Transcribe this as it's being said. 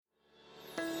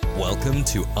Welcome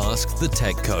to Ask the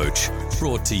Tech Coach,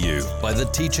 brought to you by the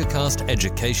TeacherCast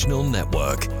Educational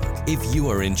Network. If you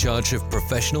are in charge of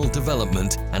professional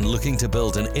development and looking to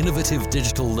build an innovative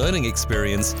digital learning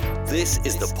experience, this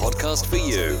is the podcast for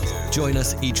you. Join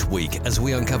us each week as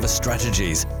we uncover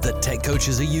strategies that tech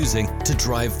coaches are using to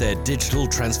drive their digital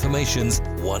transformations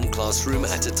one classroom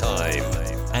at a time.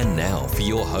 And now for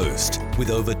your host, with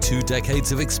over 2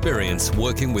 decades of experience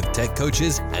working with tech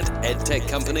coaches and ed tech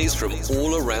companies from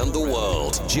all around the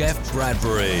world, Jeff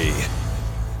Bradbury.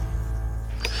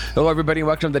 Hello, everybody.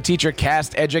 Welcome to the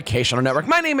TeacherCast Educational Network.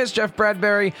 My name is Jeff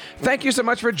Bradbury. Thank you so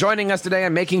much for joining us today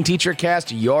and making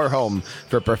TeacherCast your home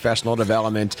for professional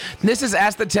development. This is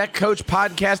Ask the Tech Coach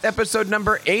podcast, episode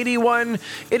number 81.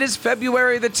 It is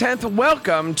February the 10th.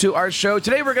 Welcome to our show.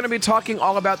 Today, we're going to be talking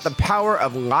all about the power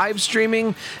of live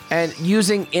streaming and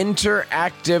using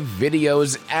interactive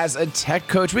videos as a tech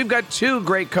coach. We've got 2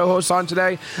 great co-hosts on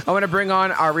today. I want to bring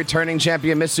on our returning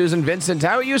champion, Miss Susan Vincent.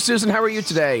 How are you, Susan? How are you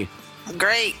today?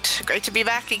 Great to be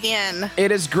back again.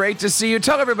 It is great to see you.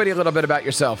 Tell everybody a little bit about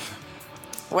yourself.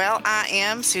 Well, I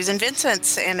am Susan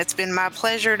Vincent, and it's been my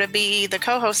pleasure to be the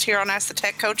co-host here on Ask the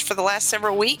Tech Coach for the last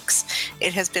several weeks.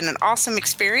 It has been an awesome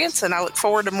experience, and I look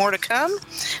forward to more to come.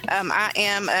 I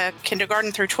am a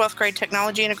kindergarten through 12th grade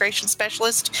technology integration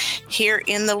specialist here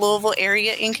in the Louisville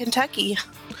area in Kentucky.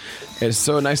 It's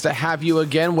so nice to have you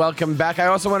again. Welcome back. I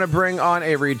also want to bring on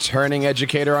a returning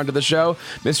educator onto the show,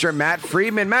 Mr. Matt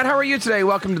Friedman. Matt, how are you today?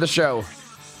 Welcome to the show.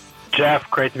 Jeff,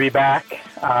 great to be back.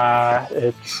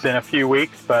 It's been a few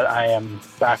weeks, but I am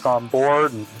back on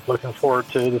board and looking forward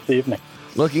to this evening.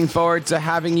 Looking forward to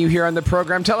having you here on the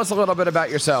program. Tell us a little bit about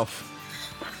yourself.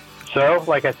 So,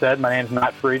 like I said, my name is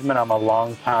Matt Friedman. I'm a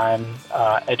longtime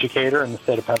educator in the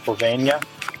state of Pennsylvania,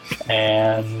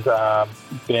 and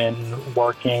been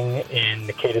working in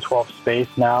the K-12 space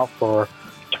now for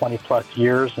 20 plus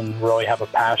years and really have a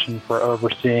passion for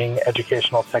overseeing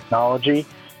educational technology.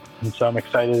 And so I'm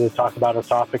excited to talk about our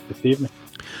topic this evening.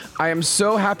 I am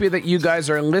so happy that you guys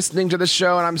are listening to the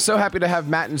show, and I'm so happy to have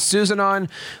Matt and Susan on.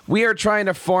 We are trying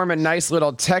to form a nice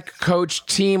little tech coach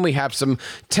team. We have some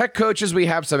tech coaches, we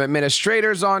have some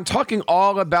administrators on, talking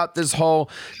all about this whole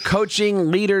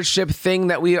coaching leadership thing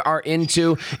that we are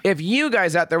into. If you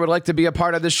guys out there would like to be a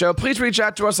part of the show, please reach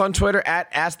out to us on Twitter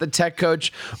at AskTheTechCoach,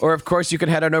 or of course you can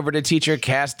head on over to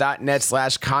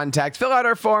teachercast.net/contact. Fill out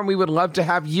our form. We would love to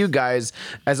have you guys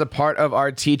as a part of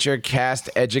our TeacherCast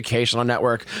Educational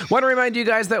Network. Want to remind you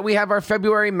guys that we have our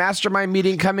February mastermind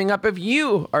meeting coming up. If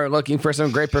you are looking for some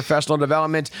great professional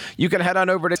development, you can head on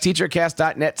over to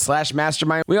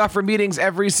teachercast.net/mastermind. We offer meetings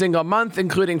every single month,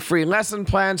 including free lesson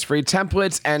plans, free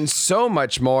templates, and so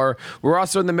much more. We're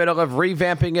also in the middle of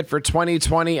revamping it for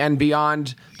 2020 and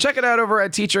beyond. Check it out over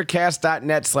at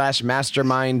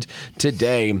teachercast.net/mastermind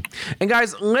today. And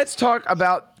guys, let's talk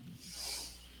about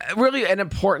really an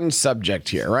important subject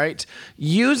here, right?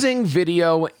 Using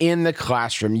video in the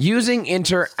classroom, using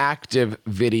interactive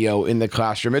video in the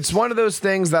classroom. It's one of those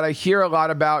things that I hear a lot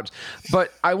about,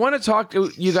 but I want to talk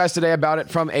to you guys today about it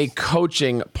from a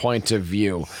coaching point of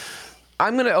view.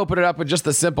 I'm going to open it up with just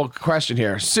a simple question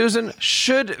here. Susan,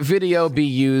 should video be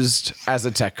used as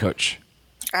a tech coach?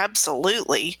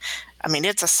 Absolutely. I mean,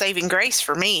 it's a saving grace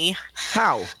for me.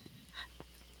 How?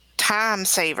 Time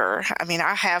saver. I mean,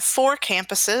 I have 4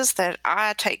 campuses that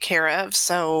I take care of.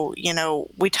 So,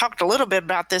 we talked a little bit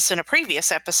about this in a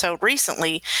previous episode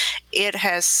recently. It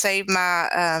has saved my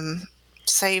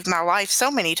life so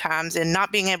many times in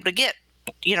not being able to get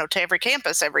to every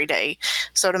campus every day.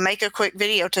 So to make a quick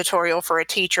video tutorial for a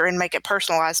teacher and make it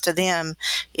personalized to them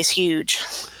is huge.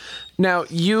 Now,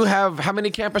 you have how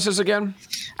many campuses again?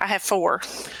 I have 4.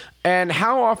 And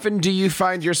how often do you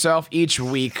find yourself each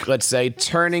week, let's say,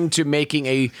 turning to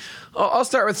making I'll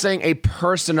start with saying a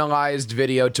personalized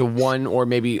video to one or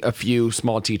maybe a few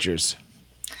small teachers?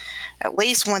 At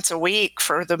least once a week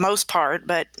for the most part,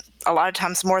 but a lot of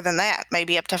times more than that,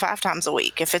 maybe up to 5 times a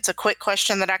week. If it's a quick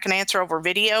question that I can answer over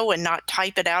video and not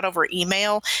type it out over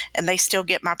email, and they still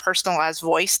get my personalized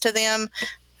voice to them,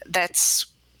 that's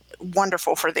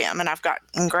wonderful for them, and I've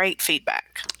gotten great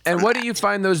feedback. And what do you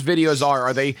find those videos are?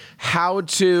 Are they how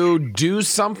to do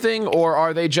something, or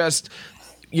are they just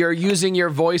you're using your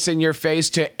voice and your face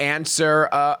to answer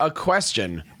a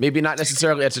question? Maybe not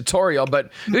necessarily a tutorial, but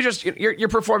you're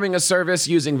performing a service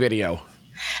using video.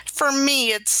 For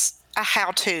me, it's a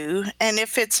how-to, and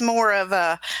if it's more of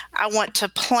I want to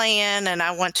plan and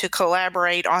I want to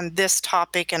collaborate on this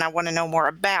topic and I want to know more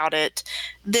about it,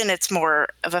 then it's more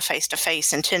of a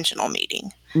face-to-face intentional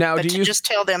meeting. Now, but just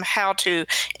tell them how to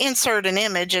insert an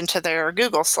image into their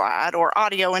Google slide or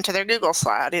audio into their Google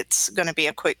slide, it's going to be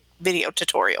a quick video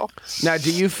tutorial. Now,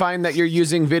 do you find that you're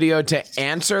using video to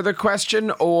answer the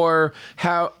question, or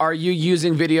how are you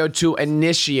using video to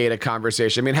initiate a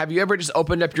conversation? I mean, have you ever just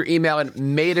opened up your email and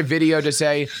made a video to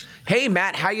say, hey,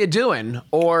 Matt, how you doing?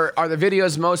 Or are the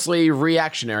videos mostly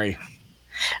reactionary?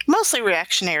 Mostly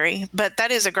reactionary, but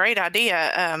that is a great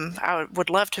idea. I would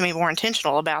love to be more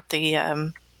intentional about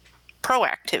the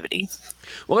proactivity.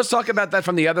 Well, let's talk about that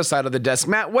from the other side of the desk.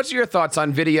 Matt, what's your thoughts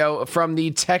on video from the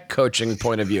tech coaching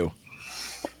point of view?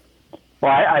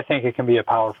 Well, I think it can be a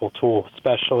powerful tool,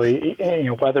 especially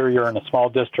whether you're in a small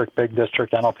district, big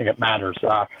district. I don't think it matters.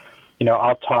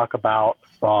 I'll talk about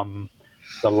from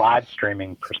the live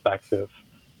streaming perspective,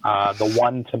 the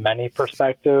one-to-many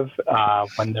perspective.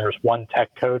 When there's one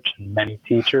tech coach and many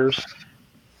teachers,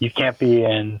 you can't be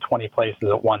in 20 places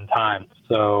at one time.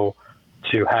 So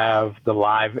to have the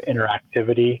live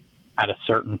interactivity at a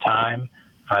certain time,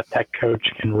 a tech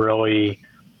coach can really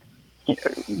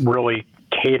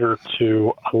cater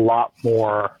to a lot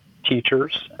more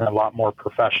teachers and a lot more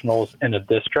professionals in a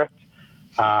district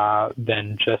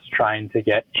than just trying to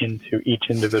get into each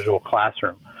individual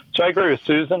classroom. So I agree with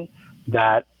Susan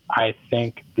that I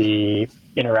think the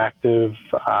interactive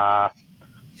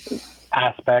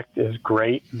aspect is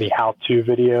great. The how-to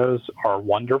videos are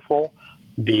wonderful.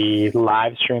 The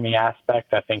live streaming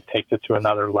aspect, I think, takes it to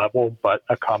another level, but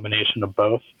a combination of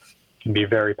both can be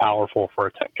very powerful for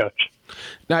a tech coach.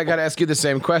 Now, I got to ask you the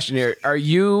same question here. Are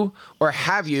you, or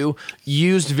have you,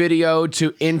 used video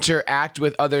to interact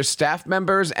with other staff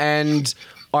members, and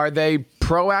are they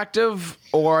proactive,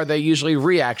 or are they usually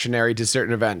reactionary to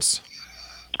certain events?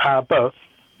 Both.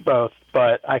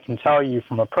 But I can tell you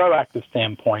from a proactive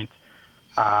standpoint,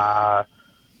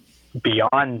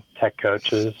 beyond tech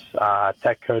coaches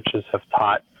have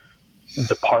taught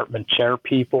department chair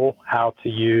people how to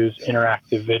use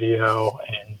interactive video,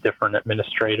 and different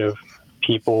administrative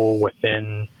people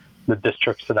within the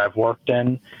districts that I've worked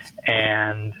in.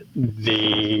 And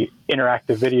the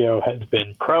interactive video has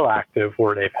been proactive,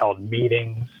 where they've held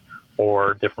meetings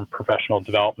or different professional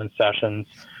development sessions.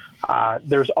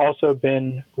 There's also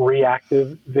been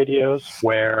reactive videos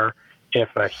where if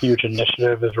a huge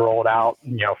initiative is rolled out,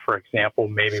 for example,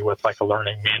 maybe with like a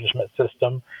learning management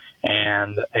system,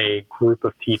 and a group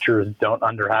of teachers don't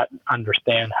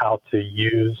understand how to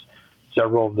use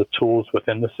several of the tools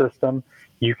within the system,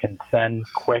 you can send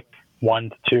quick 1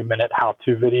 to 2 minute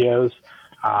how-to videos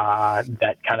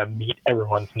that kind of meet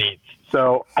everyone's needs.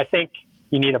 So I think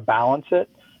you need to balance it,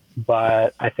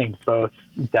 but I think both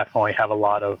definitely have a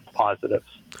lot of positives.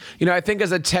 I think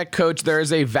as a tech coach, there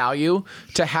is a value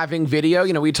to having video.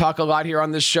 We talk a lot here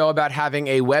on this show about having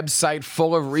a website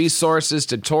full of resources,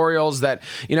 tutorials that,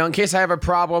 in case I have a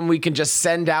problem, we can just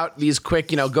send out these quick,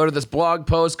 go to this blog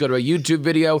post, go to a YouTube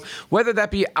video, whether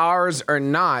that be ours or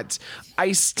not.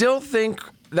 I still think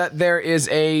that there is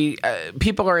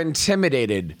people are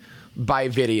intimidated by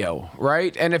video,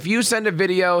 right? And if you send a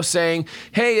video saying,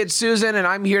 hey, it's Susan and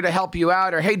I'm here to help you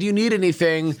out, or hey, do you need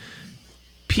anything?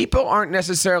 People aren't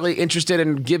necessarily interested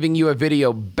in giving you a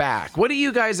video back. What are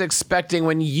you guys expecting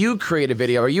when you create a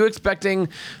video? Are you expecting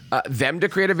them to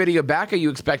create a video back? Are you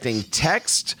expecting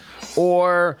text?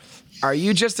 Or are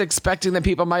you just expecting that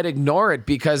people might ignore it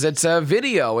because it's a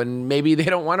video and maybe they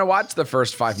don't want to watch the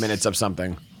first 5 minutes of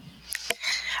something?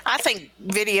 I think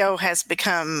video has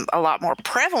become a lot more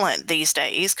prevalent these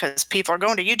days because people are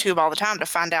going to YouTube all the time to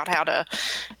find out how to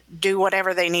do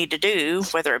whatever they need to do,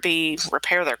 whether it be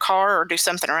repair their car or do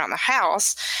something around the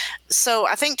house. So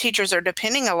I think teachers are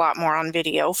depending a lot more on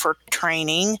video for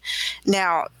training.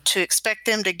 Now, to expect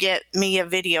them to get me a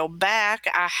video back,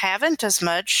 I haven't as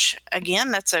much. Again,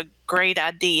 that's a great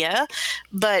idea,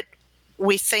 but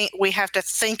we have to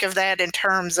think of that in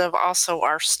terms of also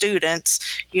our students.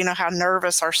 You know how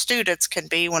nervous our students can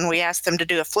be when we ask them to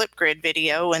do a Flipgrid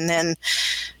video, and then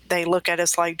they look at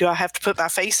us like, do I have to put my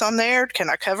face on there? Can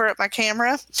I cover up my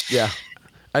camera? Yeah.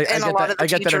 I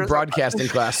get that in broadcasting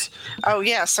class. Oh,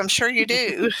 yes, I'm sure you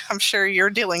do. I'm sure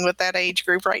you're dealing with that age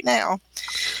group right now.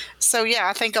 So, yeah,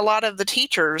 I think a lot of the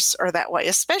teachers are that way,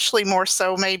 especially more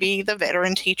so maybe the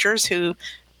veteran teachers who,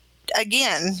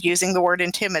 again, using the word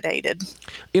intimidated.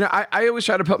 I always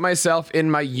try to put myself in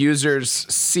my users'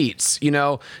 seats.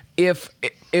 If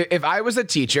I was a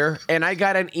teacher and I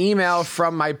got an email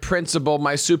from my principal,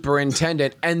 my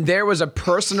superintendent, and there was a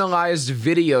personalized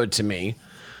video to me,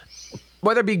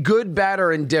 whether it be good, bad,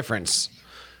 or indifference,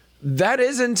 that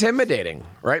is intimidating,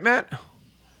 right, Matt?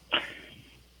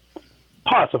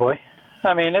 Possibly.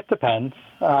 I mean, it depends.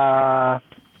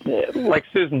 Like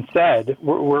Susan said,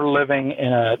 we're living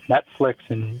in a Netflix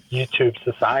and YouTube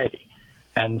society.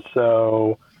 And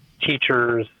so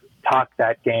teachers talk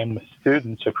that game with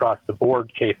students across the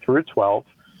board, K through 12,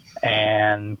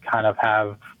 and kind of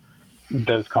have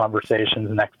those conversations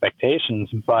and expectations.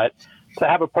 But to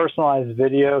have a personalized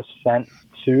video sent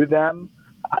to them,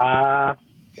 to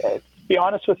be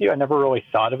honest with you, I never really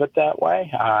thought of it that way.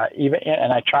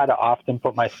 And I try to often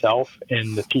put myself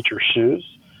in the teacher's shoes.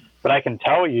 But I can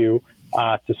tell you,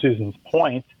 to Susan's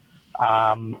point,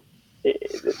 a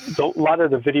lot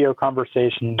of the video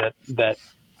conversation that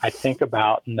I think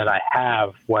about and that I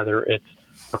have, whether it's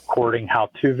recording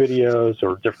how-to videos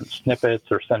or different snippets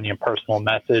or sending a personal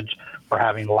message or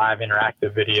having live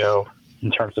interactive video in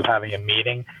terms of having a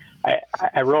meeting,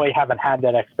 I really haven't had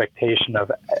that expectation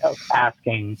of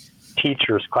asking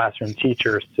teachers, classroom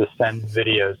teachers, to send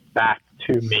videos back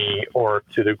to me or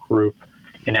to the group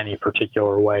in any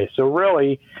particular way. So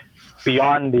really,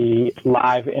 beyond the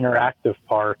live interactive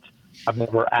part, I've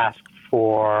never asked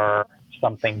for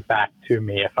something back to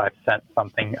me if I've sent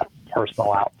something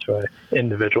personal out to an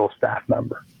individual staff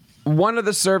member. One of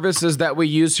the services that we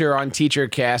use here on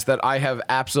TeacherCast that I have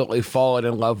absolutely fallen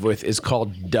in love with is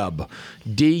called Dubb,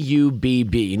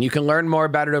 D-U-B-B. And you can learn more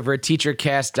about it over at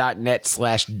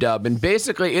teachercast.net/Dubb. And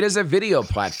basically, it is a video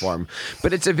platform,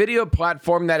 but it's a video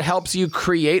platform that helps you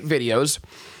create videos.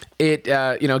 It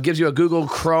gives you a Google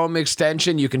Chrome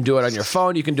extension. You can do it on your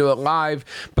phone. You can do it live.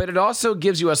 But it also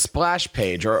gives you a splash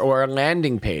page or a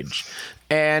landing page.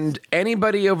 And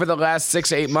anybody over the last 6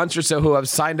 to 8 months or so who have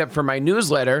signed up for my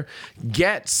newsletter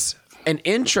gets an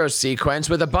intro sequence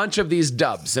with a bunch of these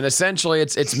dubs. And essentially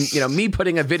it's me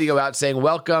putting a video out saying,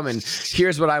 welcome, and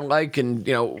here's what I like, and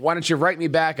why don't you write me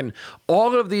back? And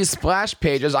all of these splash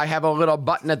pages, I have a little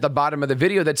button at the bottom of the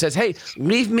video that says, hey,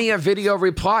 leave me a video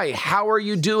reply. How are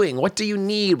you doing? What do you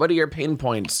need? What are your pain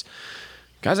points?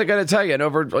 Guys, I got to tell you, in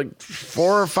over 4,000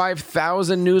 or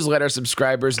 5,000 newsletter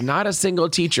subscribers, not a single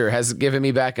teacher has given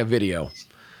me back a video.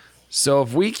 So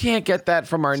if we can't get that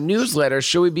from our newsletter,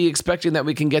 should we be expecting that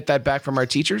we can get that back from our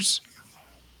teachers?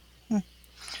 Yeah,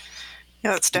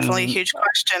 that's definitely a huge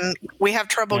question. We have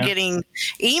trouble getting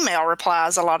email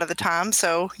replies a lot of the time.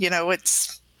 So,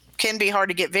 it's can be hard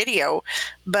to get video.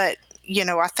 But,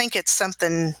 I think it's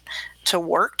something to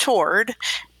work toward.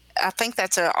 I think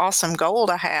that's an awesome goal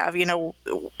to have.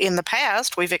 In the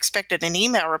past, we've expected an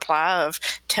email reply of,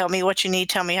 tell me what you need,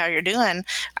 tell me how you're doing.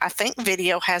 I think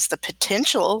video has the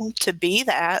potential to be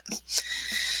that.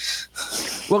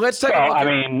 Well, let's take a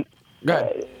look. Go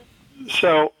ahead.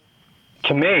 So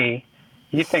to me,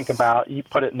 you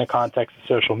put it in the context of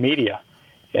social media,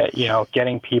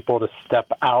 getting people to step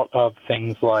out of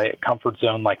things like comfort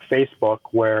zone like Facebook,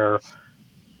 where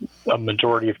a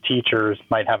majority of teachers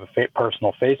might have a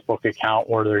personal Facebook account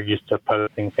where they're used to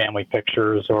posting family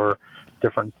pictures or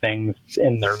different things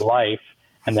in their life,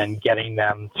 and then getting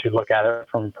them to look at it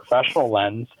from a professional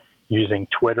lens using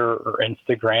Twitter or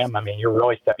Instagram. I mean, you're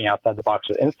really stepping outside the box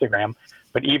with Instagram.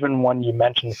 But even when you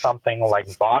mention something like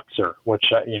Voxer,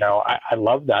 which, I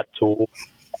love that tool,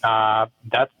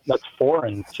 that's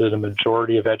foreign to the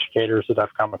majority of educators that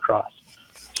I've come across.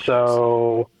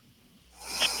 So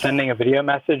sending a video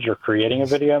message or creating a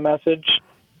video message,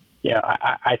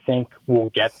 I think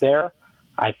we'll get there.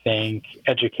 I think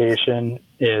education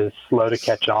is slow to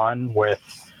catch on with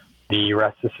the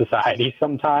rest of society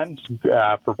sometimes,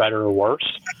 for better or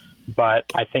worse. But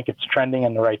I think it's trending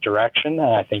in the right direction,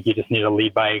 and I think you just need to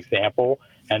lead by example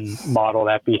and model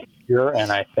that behavior.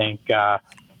 And I think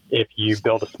if you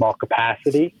build a small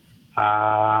capacity,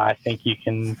 I think you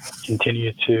can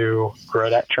continue to grow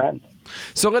that trend.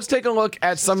 So let's take a look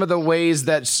at some of the ways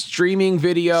that streaming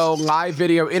video, live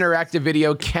video, interactive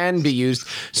video can be used.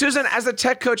 Susan, as a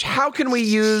tech coach, how can we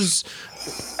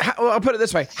I'll put it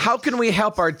this way, how can we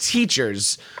help our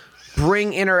teachers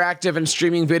bring interactive and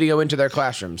streaming video into their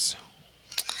classrooms?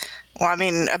 Well, I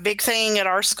mean, a big thing at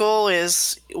our school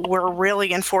is we're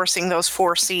really enforcing those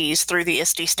 4 C's through the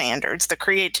ISTE standards: the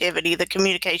creativity, the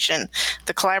communication,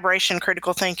 the collaboration,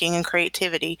 critical thinking, and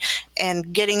creativity,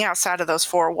 and getting outside of those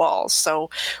 4 walls. So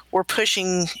we're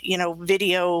pushing,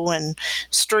 video and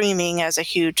streaming as a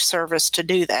huge service to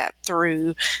do that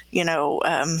through,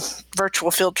 virtual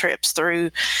field trips,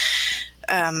 through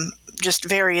just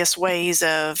various ways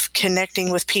of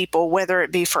connecting with people, whether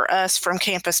it be for us from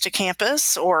campus to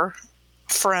campus or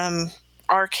from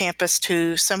our campus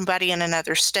to somebody in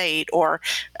another state, or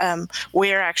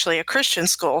we're actually a Christian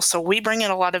school, so we bring in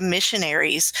a lot of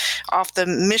missionaries off the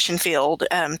mission field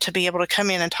to be able to come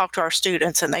in and talk to our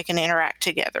students, and they can interact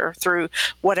together through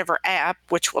whatever app,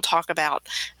 which we'll talk about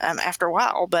after a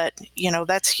while. But,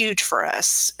 that's huge for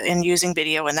us in using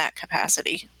video in that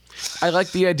capacity. I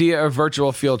like the idea of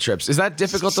virtual field trips. Is that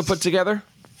difficult to put together?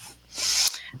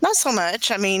 Not so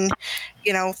much. I mean,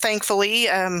 thankfully,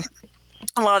 a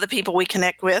lot of the people we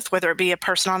connect with, whether it be a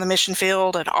person on the mission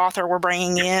field, an author we're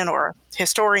bringing in, or a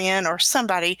historian or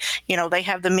somebody, they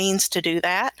have the means to do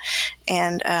that.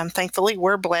 And thankfully,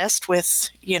 we're blessed with,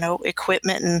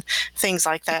 equipment and things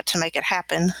like that to make it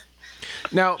happen.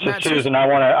 Now, so Susan, I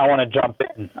want to jump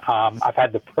in. I've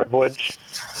had the privilege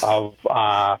of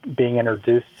being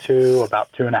introduced to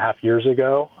about 2.5 years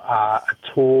ago a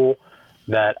tool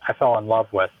that I fell in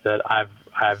love with, that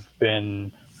I've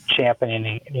been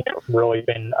championing, really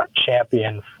been a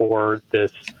champion for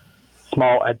this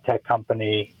small ed tech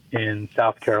company in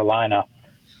South Carolina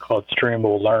called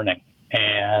Streamable Learning,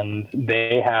 and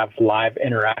they have live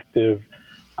interactive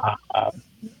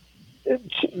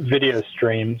video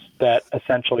streams that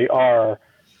essentially are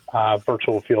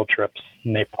virtual field trips,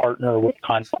 and they partner with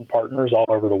content partners all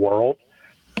over the world,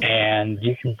 and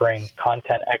you can bring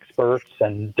content experts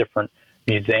and different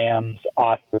museums,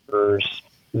 authors,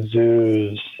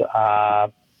 zoos,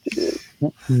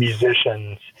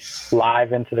 musicians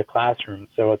live into the classroom.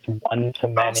 So it's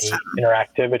one-to-many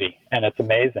interactivity, and it's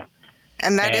amazing.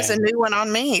 And that is a new one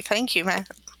on me. Thank you, man.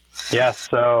 Yeah,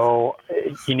 so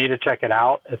you need to check it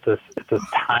out. It's a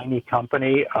tiny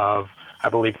company of, I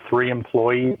believe, 3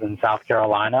 employees in South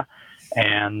Carolina.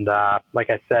 And like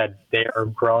I said, they are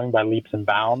growing by leaps and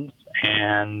bounds.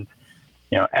 And,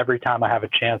 every time I have a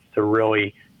chance to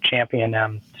really champion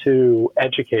them to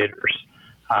educators,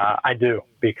 I do,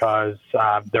 because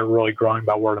they're really growing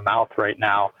by word of mouth right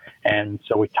now. And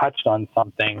so we touched on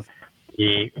something,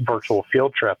 the virtual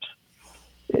field trips.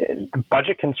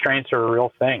 Budget constraints are a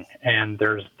real thing, and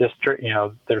there's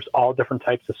there's all different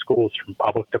types of schools, from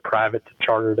public to private to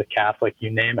charter to Catholic, you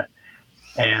name it.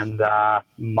 And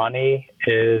money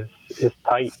is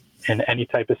tight in any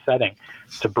type of setting.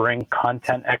 To bring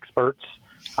content experts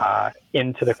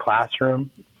into the classroom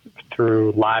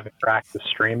through live interactive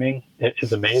streaming, it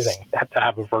is amazing. To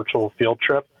have a virtual field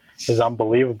trip is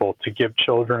unbelievable. To give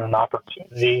children an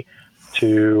opportunity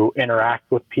to interact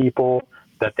with people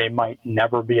that they might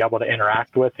never be able to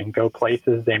interact with, and go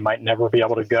places they might never be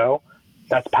able to go,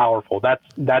 that's powerful.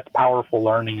 That's powerful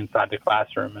learning inside the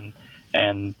classroom,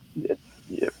 and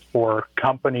for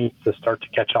companies to start to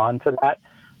catch on to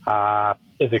that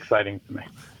is exciting to me.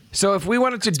 So if we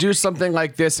wanted to do something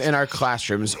like this in our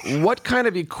classrooms, what kind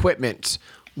of equipment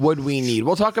would we need?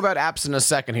 We'll talk about apps in a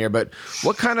second here, but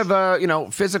what kind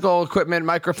of physical equipment,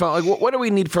 microphone, like what do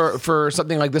we need for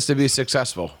something like this to be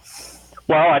successful?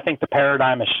 Well, I think the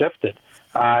paradigm has shifted.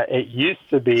 It used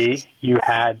to be you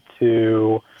had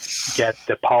to get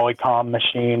the Polycom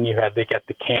machine, you had to get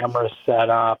the cameras set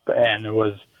up, and it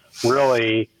was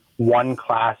really one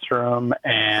classroom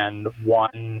and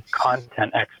one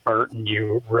content expert, and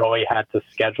you really had to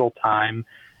schedule time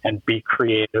and be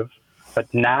creative.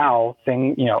 But now,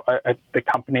 the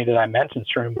company that I mentioned,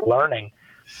 Streamable Learning,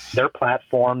 their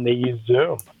platform, they use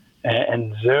Zoom,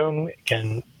 and Zoom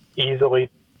can easily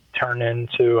turn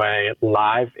into a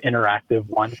live interactive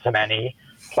one-to-many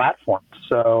platform.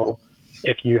 So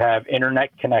if you have internet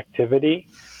connectivity,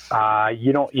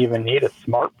 you don't even need a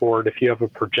smart board. If you have a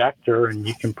projector and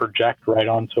you can project right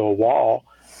onto a wall,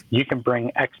 you can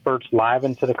bring experts live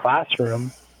into the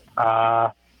classroom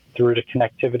through the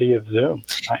connectivity of Zoom.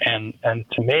 And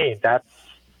to me,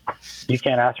 you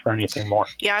can't ask for anything more.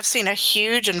 Yeah, I've seen a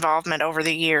huge involvement over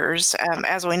the years.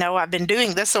 As we know, I've been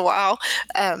doing this a while.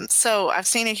 So I've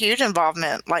seen a huge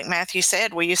involvement. Like Matthew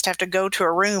said, we used to have to go to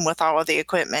a room with all of the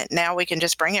equipment. Now we can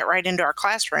just bring it right into our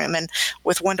classroom. And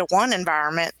with one-to-one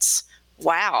environments,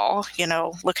 wow,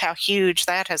 look how huge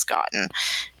that has gotten,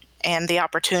 and the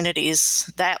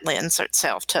opportunities that lends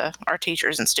itself to our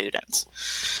teachers and students.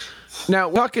 Now,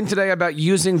 we're talking today about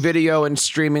using video and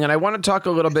streaming, and I want to talk a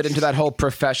little bit into that whole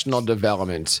professional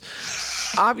development.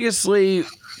 Obviously,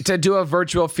 to do a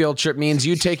virtual field trip means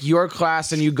you take your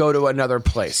class and you go to another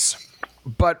place.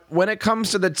 But when it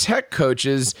comes to the tech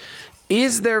coaches,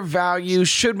 is there value?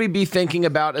 Should we be thinking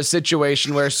about a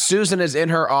situation where Susan is in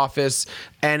her office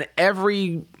and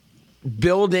every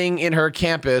building in her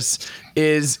campus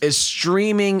is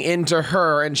streaming into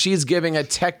her, and she's giving a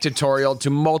tech tutorial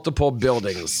to multiple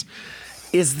buildings?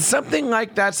 Is something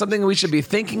like that something we should be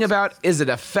thinking about? Is it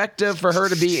effective for her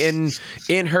to be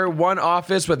in her one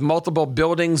office with multiple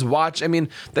buildings watch? I mean,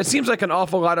 that seems like an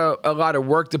awful lot of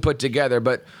work to put together,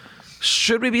 but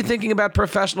should we be thinking about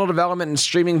professional development and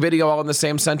streaming video all in the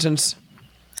same sentence?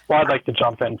 Well, I'd like to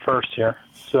jump in first here.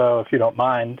 So if you don't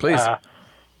mind, please.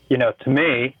 To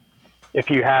me, if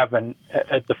you have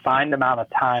a defined amount of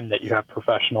time that you have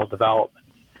professional development,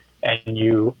 and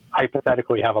you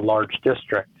hypothetically have a large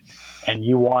district, and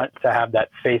you want to have that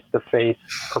face-to-face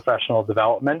professional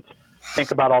development,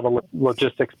 think about all the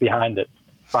logistics behind it.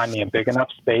 Finding a big enough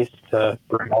space to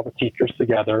bring all the teachers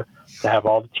together, to have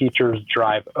all the teachers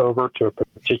drive over to a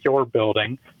particular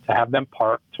building, to have them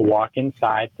park, to walk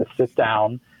inside, to sit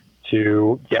down,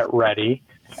 to get ready,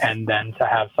 and then to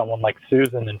have someone like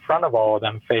Susan in front of all of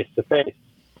them face to face.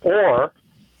 Or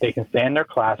they can stay in their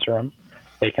classroom,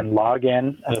 they can log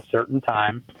in at a certain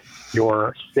time.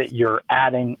 You're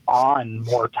adding on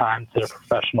more time to the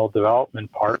professional development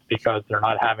part because they're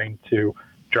not having to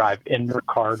drive in their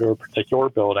car to a particular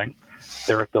building.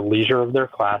 They're at the leisure of their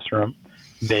classroom.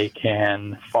 They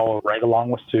can follow right along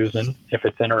with Susan. If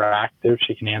it's interactive,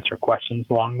 she can answer questions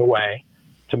along the way.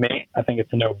 To me, I think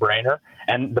it's a no-brainer.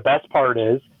 And the best part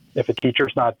is, if a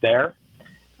teacher's not there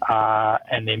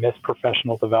and they miss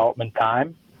professional development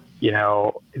time,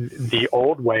 the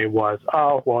old way was,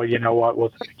 oh, well, you know what, we'll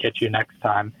just get you next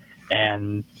time.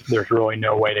 And there's really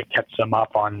no way to catch them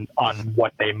up on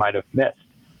what they might have missed.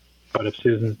 But if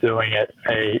Susan's doing it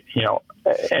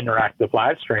interactive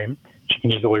live stream, she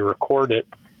can easily record it,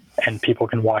 and people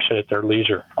can watch it at their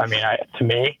leisure. I mean, to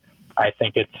me, I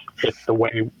think it's the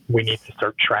way we need to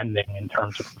start trending in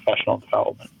terms of professional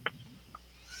development.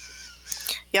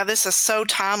 Yeah, this is so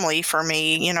timely for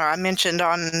me. I mentioned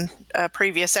on a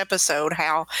previous episode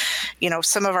how,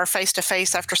 some of our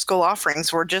face-to-face after-school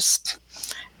offerings were just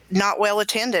not well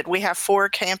attended. We have 4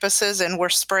 campuses and we're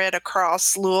spread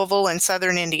across Louisville and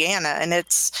Southern Indiana. And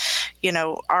it's,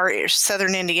 our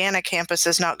Southern Indiana campus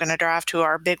is not going to drive to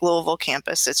our big Louisville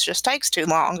campus. It just takes too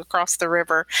long across the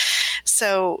river.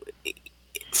 So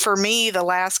for me, the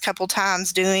last couple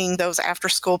times doing those after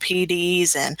school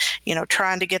PDs and,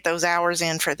 trying to get those hours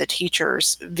in for the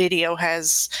teachers, video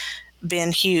has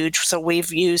been huge. So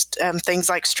we've used things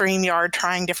like StreamYard,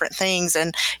 trying different things.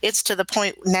 And it's to the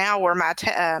point now where my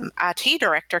IT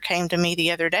director came to me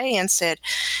the other day and said,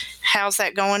 how's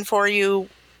that going for you?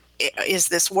 Is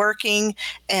this working?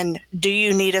 And do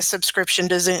you need a subscription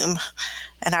to Zoom?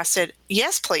 And I said,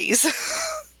 yes, please.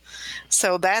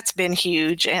 So that's been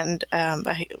huge and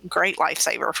a great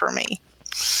lifesaver for me.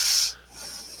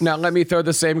 Now, let me throw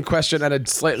the same question at a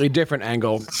slightly different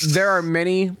angle. There are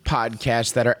many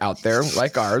podcasts that are out there,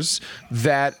 like ours,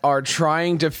 that are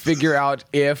trying to figure out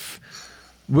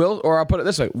I'll put it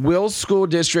this way, will school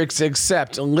districts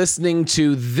accept listening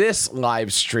to this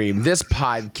live stream, this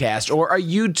podcast, or a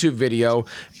YouTube video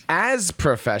as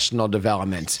professional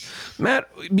development? Matt,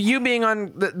 you being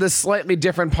on the slightly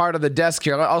different part of the desk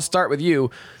here, I'll start with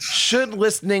you. Should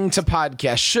listening to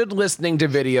podcasts, should listening to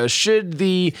videos, should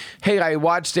I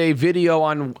watched a video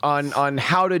on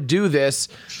how to do this,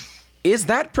 is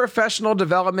that professional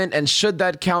development, and should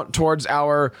that count towards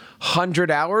our 100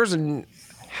 hours, and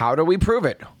how do we prove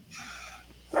it?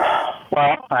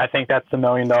 Well, I think that's the $1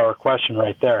 million question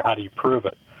right there. How do you prove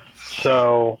it?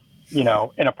 So, in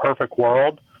a perfect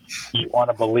world, you want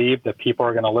to believe that people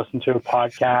are going to listen to a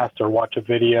podcast or watch a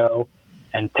video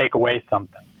and take away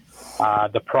something.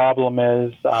 The problem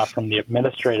is from the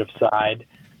administrative side,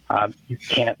 you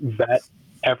can't vet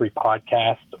every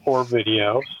podcast or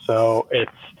video. So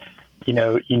it's, you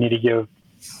need to give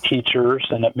teachers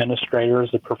and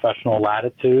administrators a professional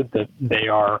latitude that they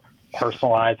are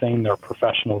personalizing their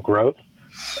professional growth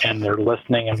and they're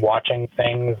listening and watching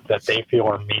things that they feel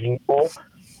are meaningful.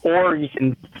 Or you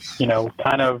can,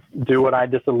 kind of do what I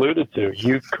just alluded to.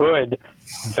 You could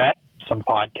vet some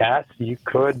podcasts. You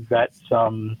could vet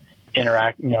some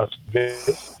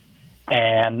videos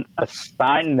and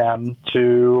assign them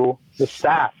to the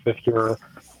staff.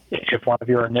 If one of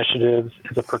your initiatives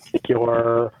is a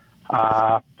particular,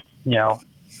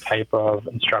 type of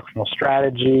instructional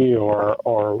strategy or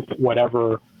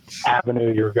whatever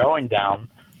avenue you're going down,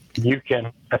 you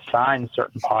can assign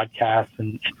certain podcasts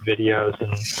and videos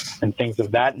and things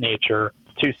of that nature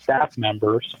to staff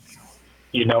members.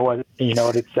 You know what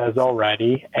it says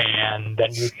already, and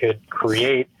then you could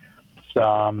create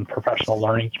some professional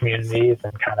learning communities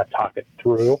and kind of talk it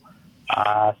through.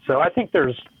 So I think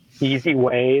there's easy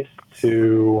ways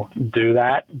to do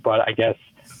that, but I guess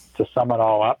to sum it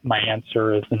all up, my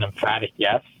answer is an emphatic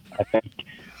yes. I think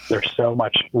there's so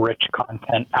much rich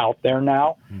content out there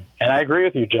now. And I agree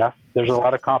with you, Jeff. There's a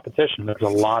lot of competition. There's a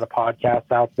lot of podcasts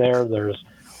out there. There's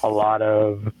a lot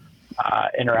of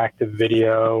interactive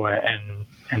video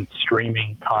and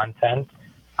streaming content.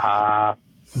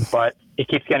 But it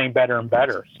keeps getting better and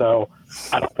better. So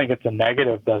I don't think it's a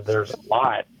negative that there's a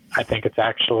lot. I think it's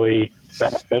actually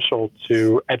beneficial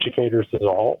to educators as a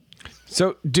whole.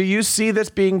 So do you see this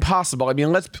being possible? I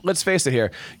mean, let's face it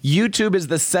here. YouTube is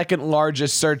the second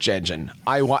largest search engine.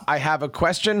 I have a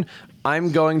question.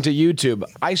 I'm going to YouTube.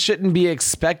 I shouldn't be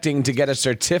expecting to get a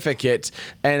certificate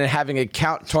and having it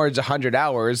count towards 100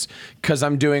 hours because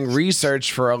I'm doing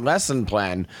research for a lesson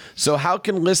plan. So how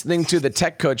can listening to the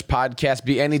Tech Coach podcast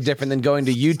be any different than going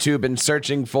to YouTube and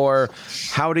searching for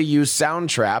how to use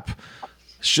Soundtrap?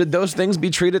 Should those things be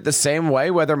treated the same way,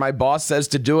 whether my boss says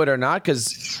to do it or not?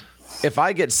 Because if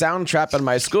I get Soundtrap in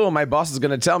my school, my boss is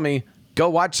going to tell me, go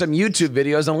watch some YouTube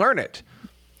videos and learn it.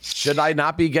 Should I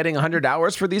not be getting 100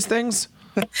 hours for these things?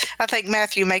 I think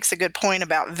Matthew makes a good point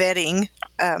about vetting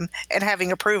and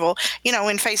having approval.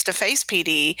 In face-to-face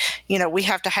PD, we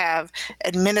have to have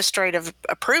administrative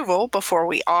approval before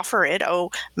we offer it. Oh,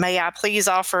 may I please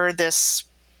offer this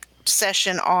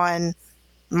session on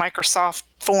Microsoft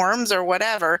Forms or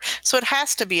whatever. So it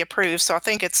has to be approved. So I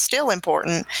think it's still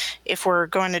important if we're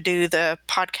going to do the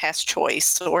podcast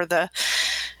choice or the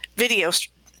video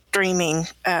streaming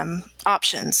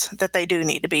options that they do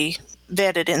need to be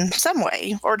vetted in some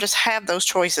way, or just have those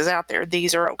choices out there.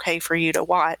 These are okay for you to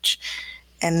watch,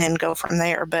 and then go from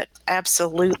there. But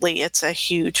absolutely, it's a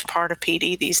huge part of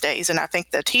PD these days. And I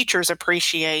think the teachers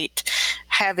appreciate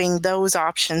having those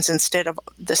options instead of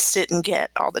the sit and get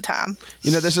all the time.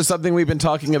 This is something we've been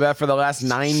talking about for the last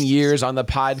 9 years on the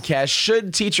podcast.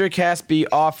 Should TeacherCast be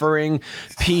offering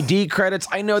PD credits?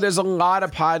 I know there's a lot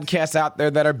of podcasts out there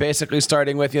that are basically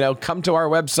starting with, come to our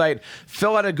website,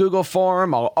 fill out a Google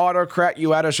form, I'll autocrat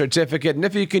you out a certificate, and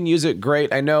if you can use it,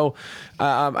 great. I know,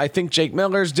 I think Jake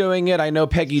Miller's doing it. I know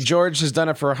Peggy George has done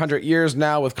it for 100 years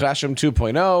now with Classroom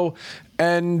 2.0,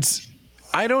 and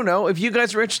I don't know. If you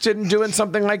guys are interested in doing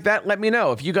something like that, let me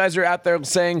know. If you guys are out there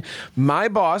saying, my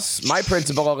boss, my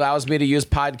principal allows me to use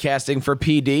podcasting for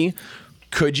PD,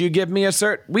 could you give me a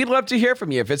cert? We'd love to hear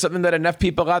from you. If it's something that enough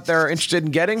people out there are interested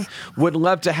in getting, would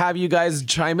love to have you guys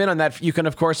chime in on that. You can,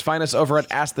 of course, find us over at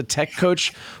Ask the Tech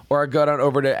Coach, or go on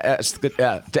over to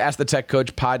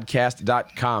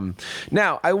AskTheTechCoachPodcast.com.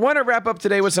 Now, I want to wrap up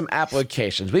today with some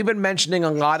applications. We've been mentioning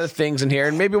a lot of things in here,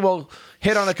 and maybe we'll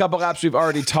hit on a couple apps we've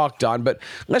already talked on, but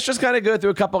let's just kind of go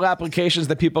through a couple applications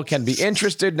that people can be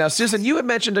interested. Now, Susan, you had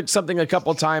mentioned something a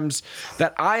couple times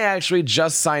that I actually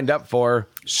just signed up for,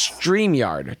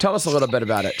 StreamYard. Tell us a little bit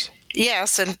about it.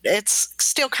 Yes, and it's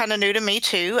still kind of new to me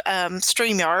too.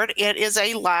 StreamYard, it is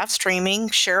a live streaming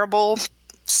shareable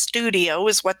studio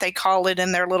is what they call it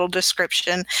in their little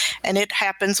description, and it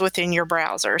happens within your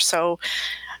browser. So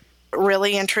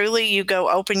really and truly, you go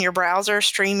open your browser,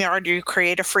 StreamYard, you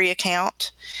create a free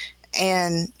account,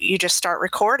 and you just start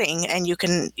recording, and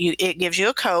it gives you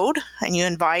a code, and you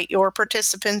invite your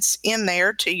participants in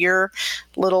there to your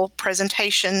little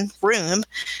presentation room,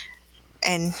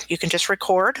 and you can just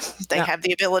record. They have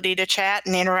the ability to chat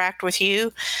and interact with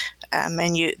you, and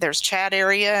there's chat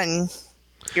area, and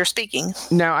you're speaking.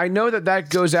 Now, I know that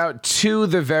goes out to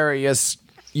the various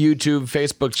YouTube,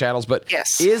 Facebook channels, but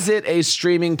yes. Is it a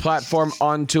streaming platform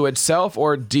onto itself,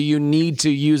 or do you need to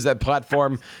use that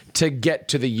platform to get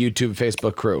to the YouTube,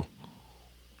 Facebook crew?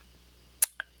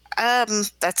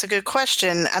 That's a good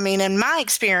question. I mean, in my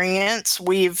experience,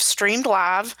 we've streamed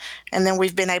live, and then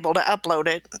we've been able to upload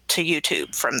it to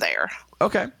YouTube from there.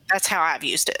 Okay. That's how I've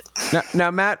used it. Now,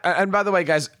 Matt, and by the way,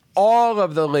 guys, all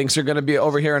of the links are going to be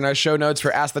over here in our show notes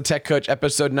for Ask the Tech Coach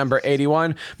episode number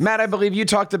 81. Matt, I believe you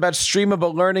talked about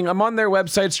Streamable Learning. I'm on their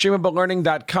website,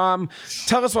 streamablelearning.com.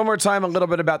 Tell us one more time a little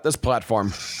bit about this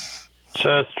platform.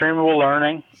 So Streamable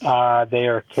Learning, they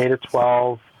are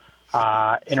K-12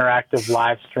 interactive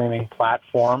live streaming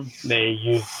platform. They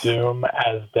use Zoom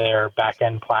as their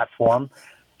back-end platform,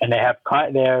 and they have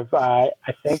I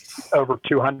think over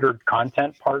 200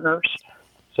 content partners.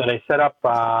 So they set up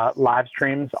live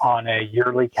streams on a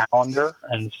yearly calendar.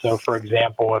 And so, for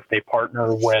example, if they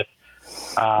partner with,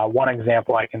 one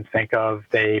example I can think of,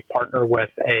 they partner with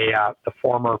the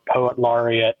former poet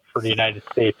laureate for the United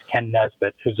States, Ken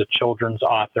Nesbitt, who's a children's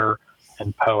author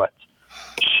and poet.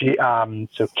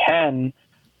 So Ken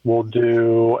will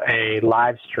do a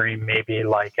live stream maybe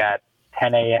like at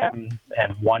 10 a.m.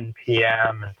 and 1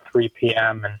 p.m. and 3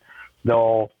 p.m. and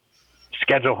they'll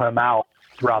schedule him out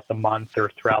throughout the month or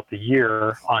throughout the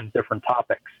year on different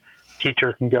topics.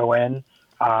 Teacher can go in.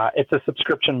 It's a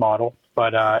subscription model,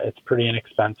 but it's pretty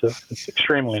inexpensive. It's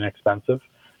extremely inexpensive.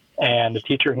 And the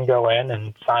teacher can go in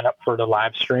and sign up for the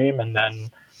live stream, and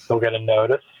then they'll get a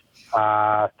notice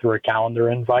through a calendar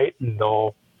invite, and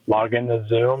they'll log into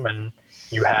Zoom, and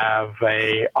you have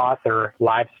a author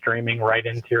live streaming right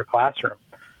into your classroom.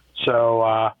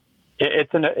 So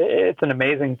it's an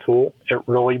amazing tool. It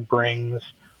really brings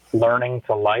learning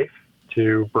to life,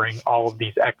 to bring all of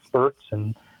these experts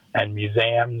and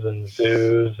museums and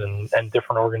zoos and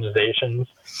different organizations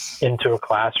into a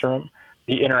classroom.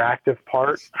 the interactive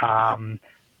part,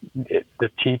 the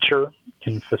teacher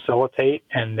can facilitate,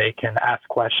 and they can ask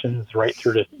questions right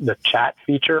through the chat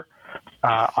feature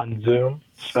on Zoom.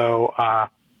 So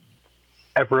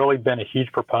I've really been a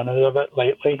huge proponent of it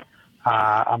lately.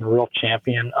 I'm a real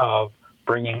champion of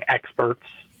bringing experts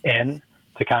in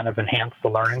to kind of enhance the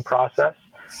learning process.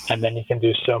 And then you can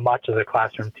do so much as a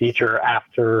classroom teacher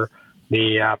after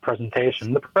the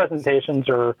presentation. The presentations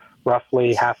are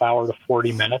roughly half hour to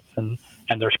 40 minutes, and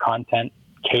there's content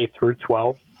K through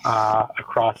 12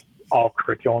 across all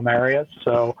curriculum areas.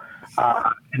 So,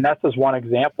 and that's just one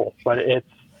example, but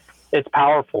it's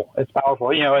powerful. It's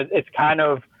powerful. You know, it's kind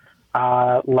of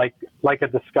like a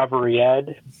Discovery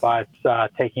Ed, but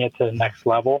taking it to the next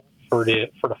level for the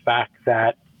fact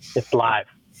that it's live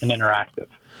and interactive.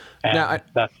 And now,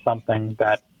 that's something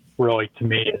that really, to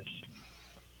me, is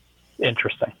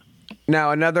interesting.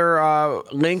 Now, another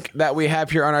link that we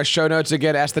have here on our show notes,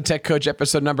 again, Ask the Tech Coach,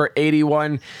 episode number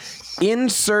 81,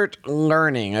 Insert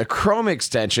Learning, a Chrome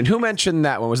extension. Who mentioned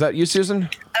that one? Was that you, Susan?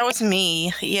 That was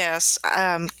me, yes.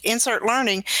 Insert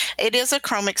Learning, it is a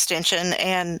Chrome extension,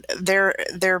 and their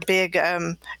big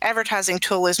advertising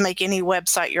tool is make any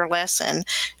website your lesson.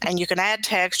 And you can add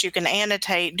text, you can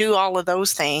annotate, do all of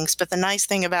those things. But the nice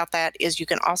thing about that is you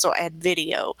can also add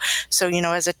video. So, you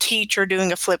know, as a teacher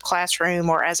doing a flipped classroom,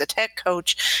 or as a tech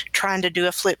coach trying to do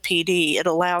a flipped PD, it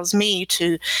allows me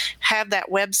to have that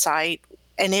website.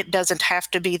 And it doesn't have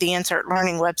to be the Insert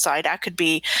Learning website. I could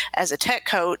be, as a tech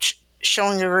coach,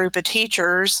 showing a group of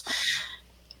teachers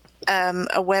a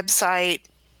website,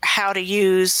 how to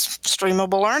use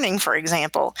Streamable Learning, for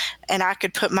example. And I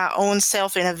could put my own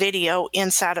self in a video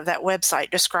inside of that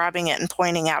website describing it and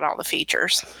pointing out all the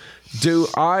features.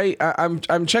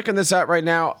 I'm checking this out right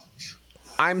now.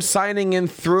 I'm signing in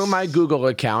through my Google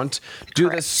account. Do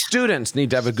Correct. The students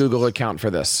need to have a Google account for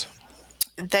this?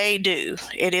 They do.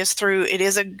 It is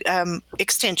a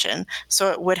extension,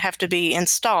 so it would have to be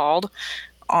installed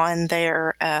on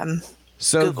their Google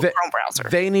Chrome browser.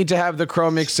 They need to have the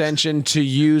Chrome extension to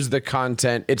use the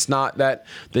content. It's not that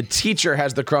the teacher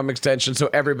has the Chrome extension so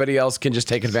everybody else can just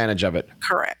take advantage of it.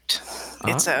 Correct.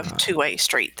 It's a two-way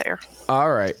street there.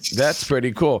 All right. That's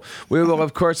pretty cool. We will,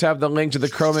 of course, have the link to the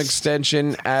Chrome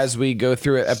extension as we go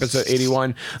through it, episode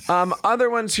 81. Other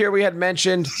ones here we had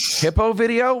mentioned, Hippo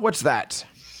Video. What's that?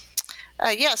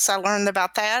 Yes, I learned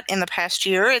about that in the past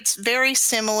year. It's very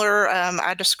similar.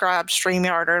 I described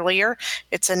StreamYard earlier.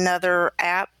 It's another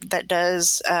app that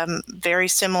does very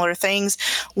similar things.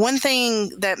 One thing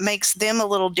that makes them a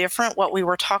little different, what we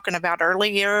were talking about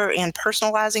earlier in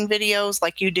personalizing videos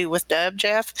like you do with Dub,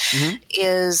 Jeff,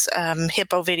 is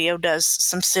Hippo Video does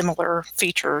some similar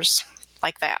features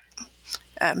like that,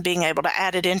 being able to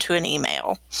add it into an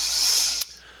email.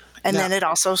 And then it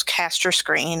also casts your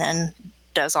screen and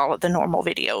does all of the normal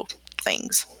video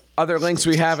things. Other links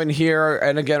we have in here,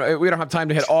 and again, we don't have time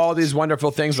to hit all these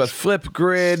wonderful things, but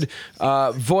Flipgrid,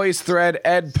 VoiceThread,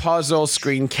 Edpuzzle,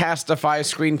 Screencastify,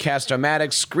 Screencast-O-Matic,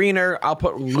 Screener. I'll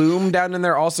put Loom down in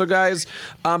there also, guys.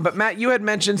 But Matt, you had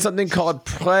mentioned something called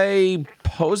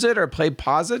PlayPosit or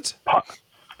PlayPosit?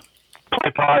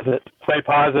 PlayPosit.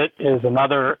 PlayPosit is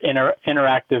another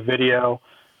interactive video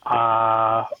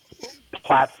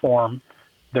platform.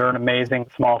 They're an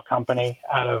amazing small company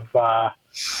out of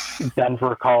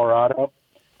Denver, Colorado.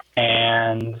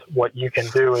 And what you can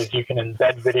do is you can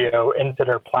embed video into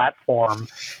their platform,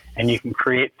 and you can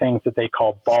create things that they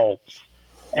call bulbs.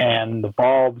 And the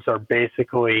bulbs are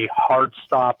basically hard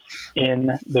stops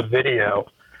in the video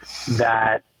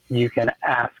that you can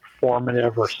ask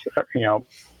formative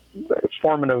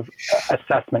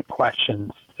assessment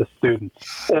questions to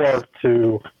students or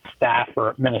to staff or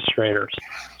administrators.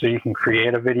 So you can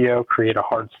create a video, create a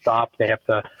hard stop. They have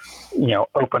to,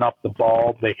 open up the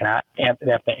bulb. They have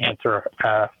to answer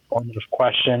a formative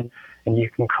question, and you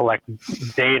can collect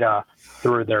data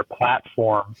through their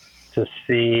platform to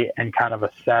see and kind of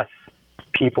assess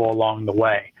people along the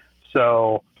way.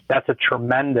 So that's a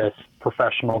tremendous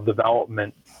professional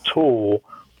development tool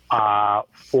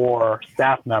for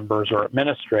staff members or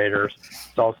administrators.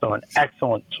 It's also an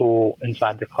excellent tool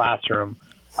inside the classroom.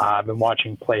 I've been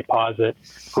watching PlayPosit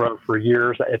grow for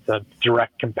years. It's a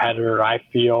direct competitor, I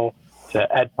feel, to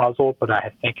Edpuzzle, but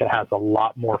I think it has a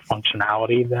lot more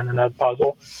functionality than an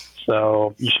Edpuzzle.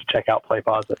 So you should check out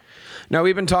PlayPosit. Now,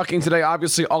 we've been talking today,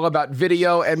 obviously, all about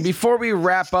video. And before we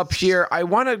wrap up here, I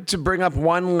wanted to bring up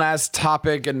one last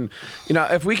topic. And,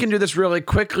 if we can do this really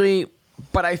quickly,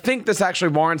 but I think this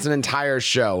actually warrants an entire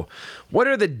show. What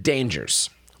are the dangers?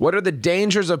 What are the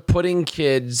dangers of putting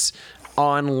kids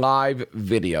on live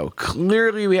video?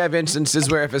 Clearly, we have instances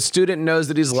where if a student knows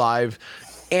that he's live,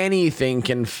 anything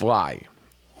can fly.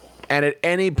 And at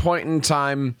any point in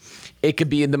time, it could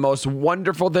be the most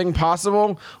wonderful thing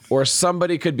possible, or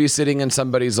somebody could be sitting in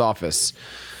somebody's office.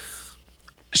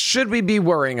 Should we be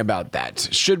worrying about that?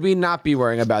 Should we not be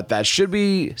worrying about that? Should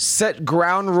we set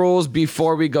ground rules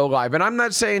before we go live? And I'm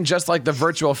not saying just like the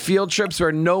virtual field trips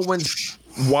where no one's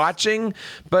watching,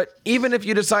 but even if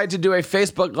you decide to do a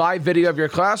Facebook Live video of your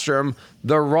classroom,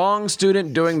 the wrong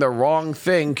student doing the wrong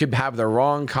thing could have the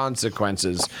wrong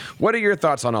consequences. What are your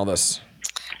thoughts on all this?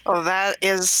 Well, that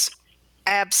is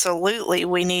absolutely,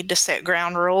 we need to set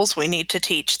ground rules. We need to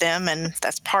teach them, and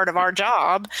that's part of our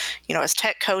job, as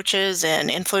tech coaches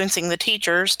and influencing the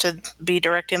teachers to be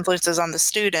direct influences on the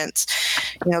students.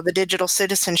 The digital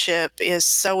citizenship is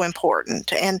so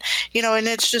important, and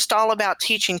it's just all about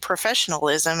teaching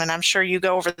professionalism. And I'm sure you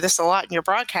go over this a lot in your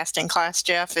broadcasting class,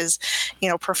 Jeff, is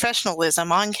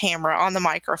professionalism on camera, on the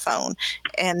microphone.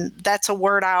 And that's a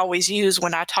word I always use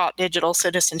when I taught digital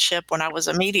citizenship when I was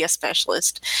a media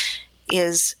specialist,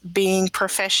 is being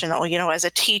professional. As a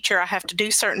teacher, I have to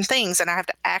do certain things and I have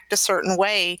to act a certain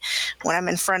way when I'm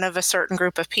in front of a certain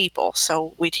group of people.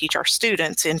 So we teach our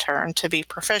students in turn to be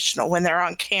professional when they're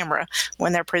on camera,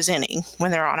 when they're presenting,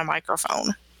 when they're on a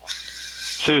microphone.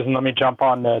 Susan, let me jump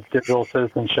on the digital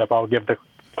citizenship. I'll give the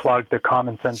plug to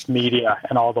Common Sense Media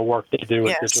and all the work they do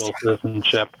with digital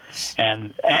citizenship.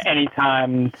 And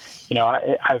anytime,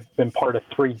 I've been part of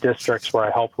 3 districts where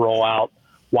I help roll out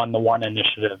one-to-one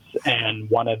initiatives, and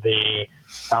one of the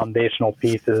foundational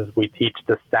pieces we teach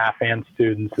the staff and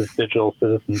students is digital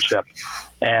citizenship.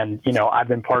 And I've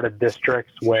been part of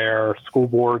districts where school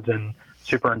boards and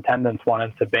superintendents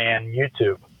wanted to ban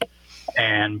YouTube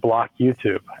and block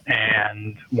YouTube,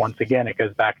 and once again it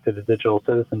goes back to the digital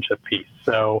citizenship piece.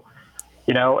 So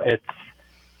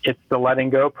it's the letting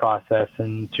go process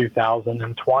in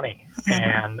 2020,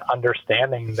 and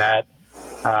understanding that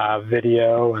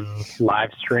video and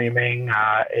live streaming,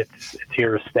 it's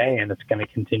here to stay, and it's going to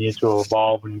continue to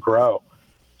evolve and grow.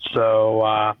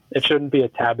 So it shouldn't be a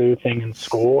taboo thing in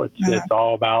school. It's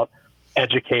all about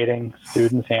educating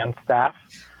students and staff.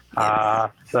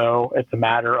 So it's a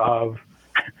matter of,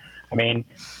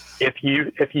 if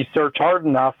you search hard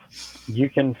enough, you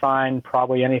can find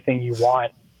probably anything you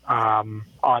want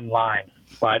online,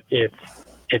 but it's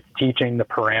teaching the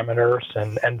parameters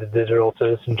and the digital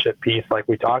citizenship piece, like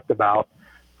we talked about,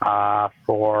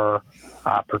 for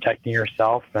protecting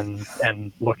yourself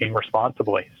and looking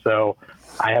responsibly. So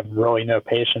I have really no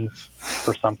patience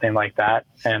for something like that.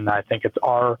 And I think it's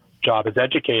our job as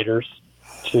educators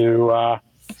to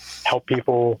help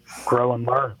people grow and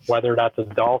learn, whether that's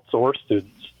adults or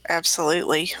students.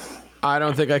 Absolutely. I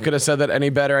don't think I could have said that any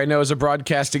better. I know as a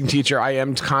broadcasting teacher, I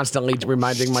am constantly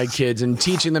reminding my kids and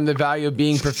teaching them the value of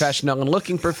being professional and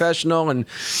looking professional. And,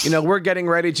 we're getting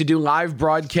ready to do live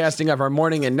broadcasting of our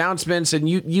morning announcements. And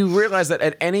you realize that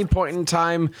at any point in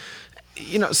time,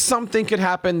 something could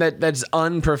happen that's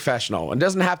unprofessional. It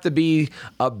doesn't have to be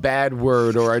a bad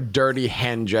word or a dirty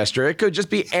hand gesture. It could just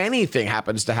be anything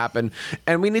happens to happen.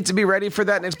 And we need to be ready for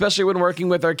that. And especially when working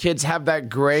with our kids, have that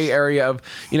gray area of,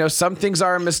 some things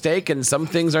are a mistake and some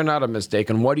things are not a mistake.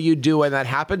 And what do you do when that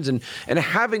happens? And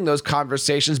having those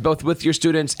conversations, both with your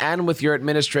students and with your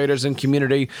administrators and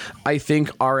community, I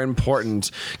think are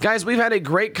important. Guys, we've had a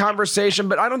great conversation,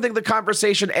 but I don't think the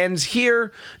conversation ends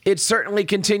here. It certainly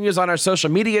continues on our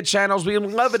social media channels. We'd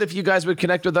love it if you guys would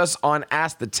connect with us on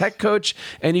Ask the Tech Coach.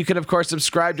 And you can, of course,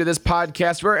 subscribe to this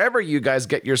podcast wherever you guys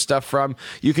get your stuff from.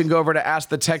 You can go over to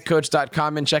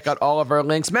AskTheTechCoach.com and check out all of our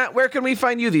links. Matt, where can we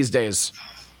find you these days?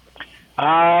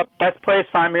 Best place,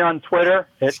 find me on Twitter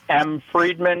at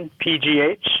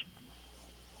mfriedmanpgh.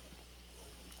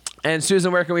 And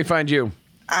Susan, where can we find you?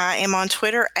 I am on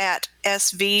Twitter at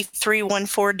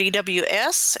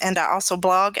SV314DWS, and I also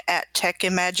blog at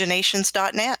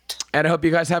techimaginations.net. And I hope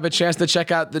you guys have a chance to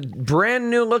check out the brand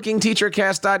new looking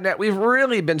teachercast.net. We've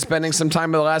really been spending some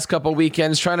time in the last couple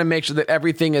weekends trying to make sure that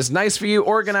everything is nice for you,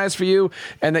 organized for you,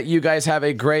 and that you guys have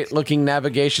a great looking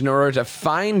navigation in order to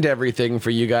find everything for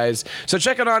you guys. So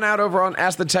check it on out over on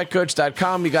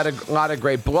AskTheTechCoach.com. We got a lot of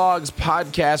great blogs,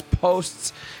 podcasts,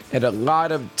 posts, and a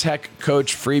lot of Tech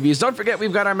Coach freebies. Don't forget,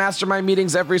 we've got our mastermind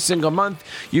meetings every single month.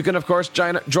 You can, of course,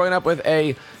 join up with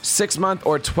a 6-month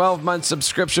or 12-month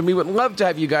subscription. We would love to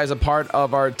have you guys a part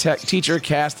of our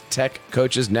TeacherCast Tech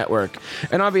Coaches Network.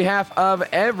 And on behalf of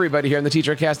everybody here in the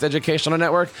TeacherCast Educational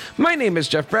Network, my name is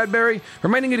Jeff Bradbury,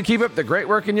 reminding you to keep up the great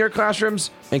work in your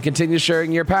classrooms and continue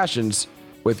sharing your passions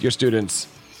with your students.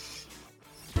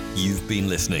 You've been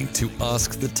listening to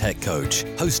Ask the Tech Coach,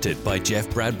 hosted by Jeff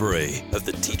Bradbury of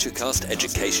the TeacherCast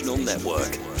Educational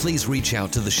Network. Please reach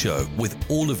out to the show with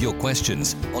all of your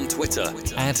questions on Twitter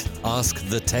at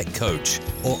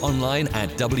AskTheTechCoach or online at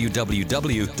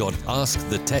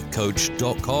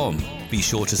www.askthetechcoach.com. Be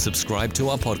sure to subscribe to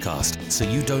our podcast so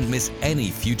you don't miss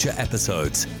any future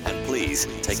episodes. And please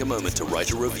take a moment to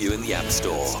write a review in the App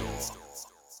Store.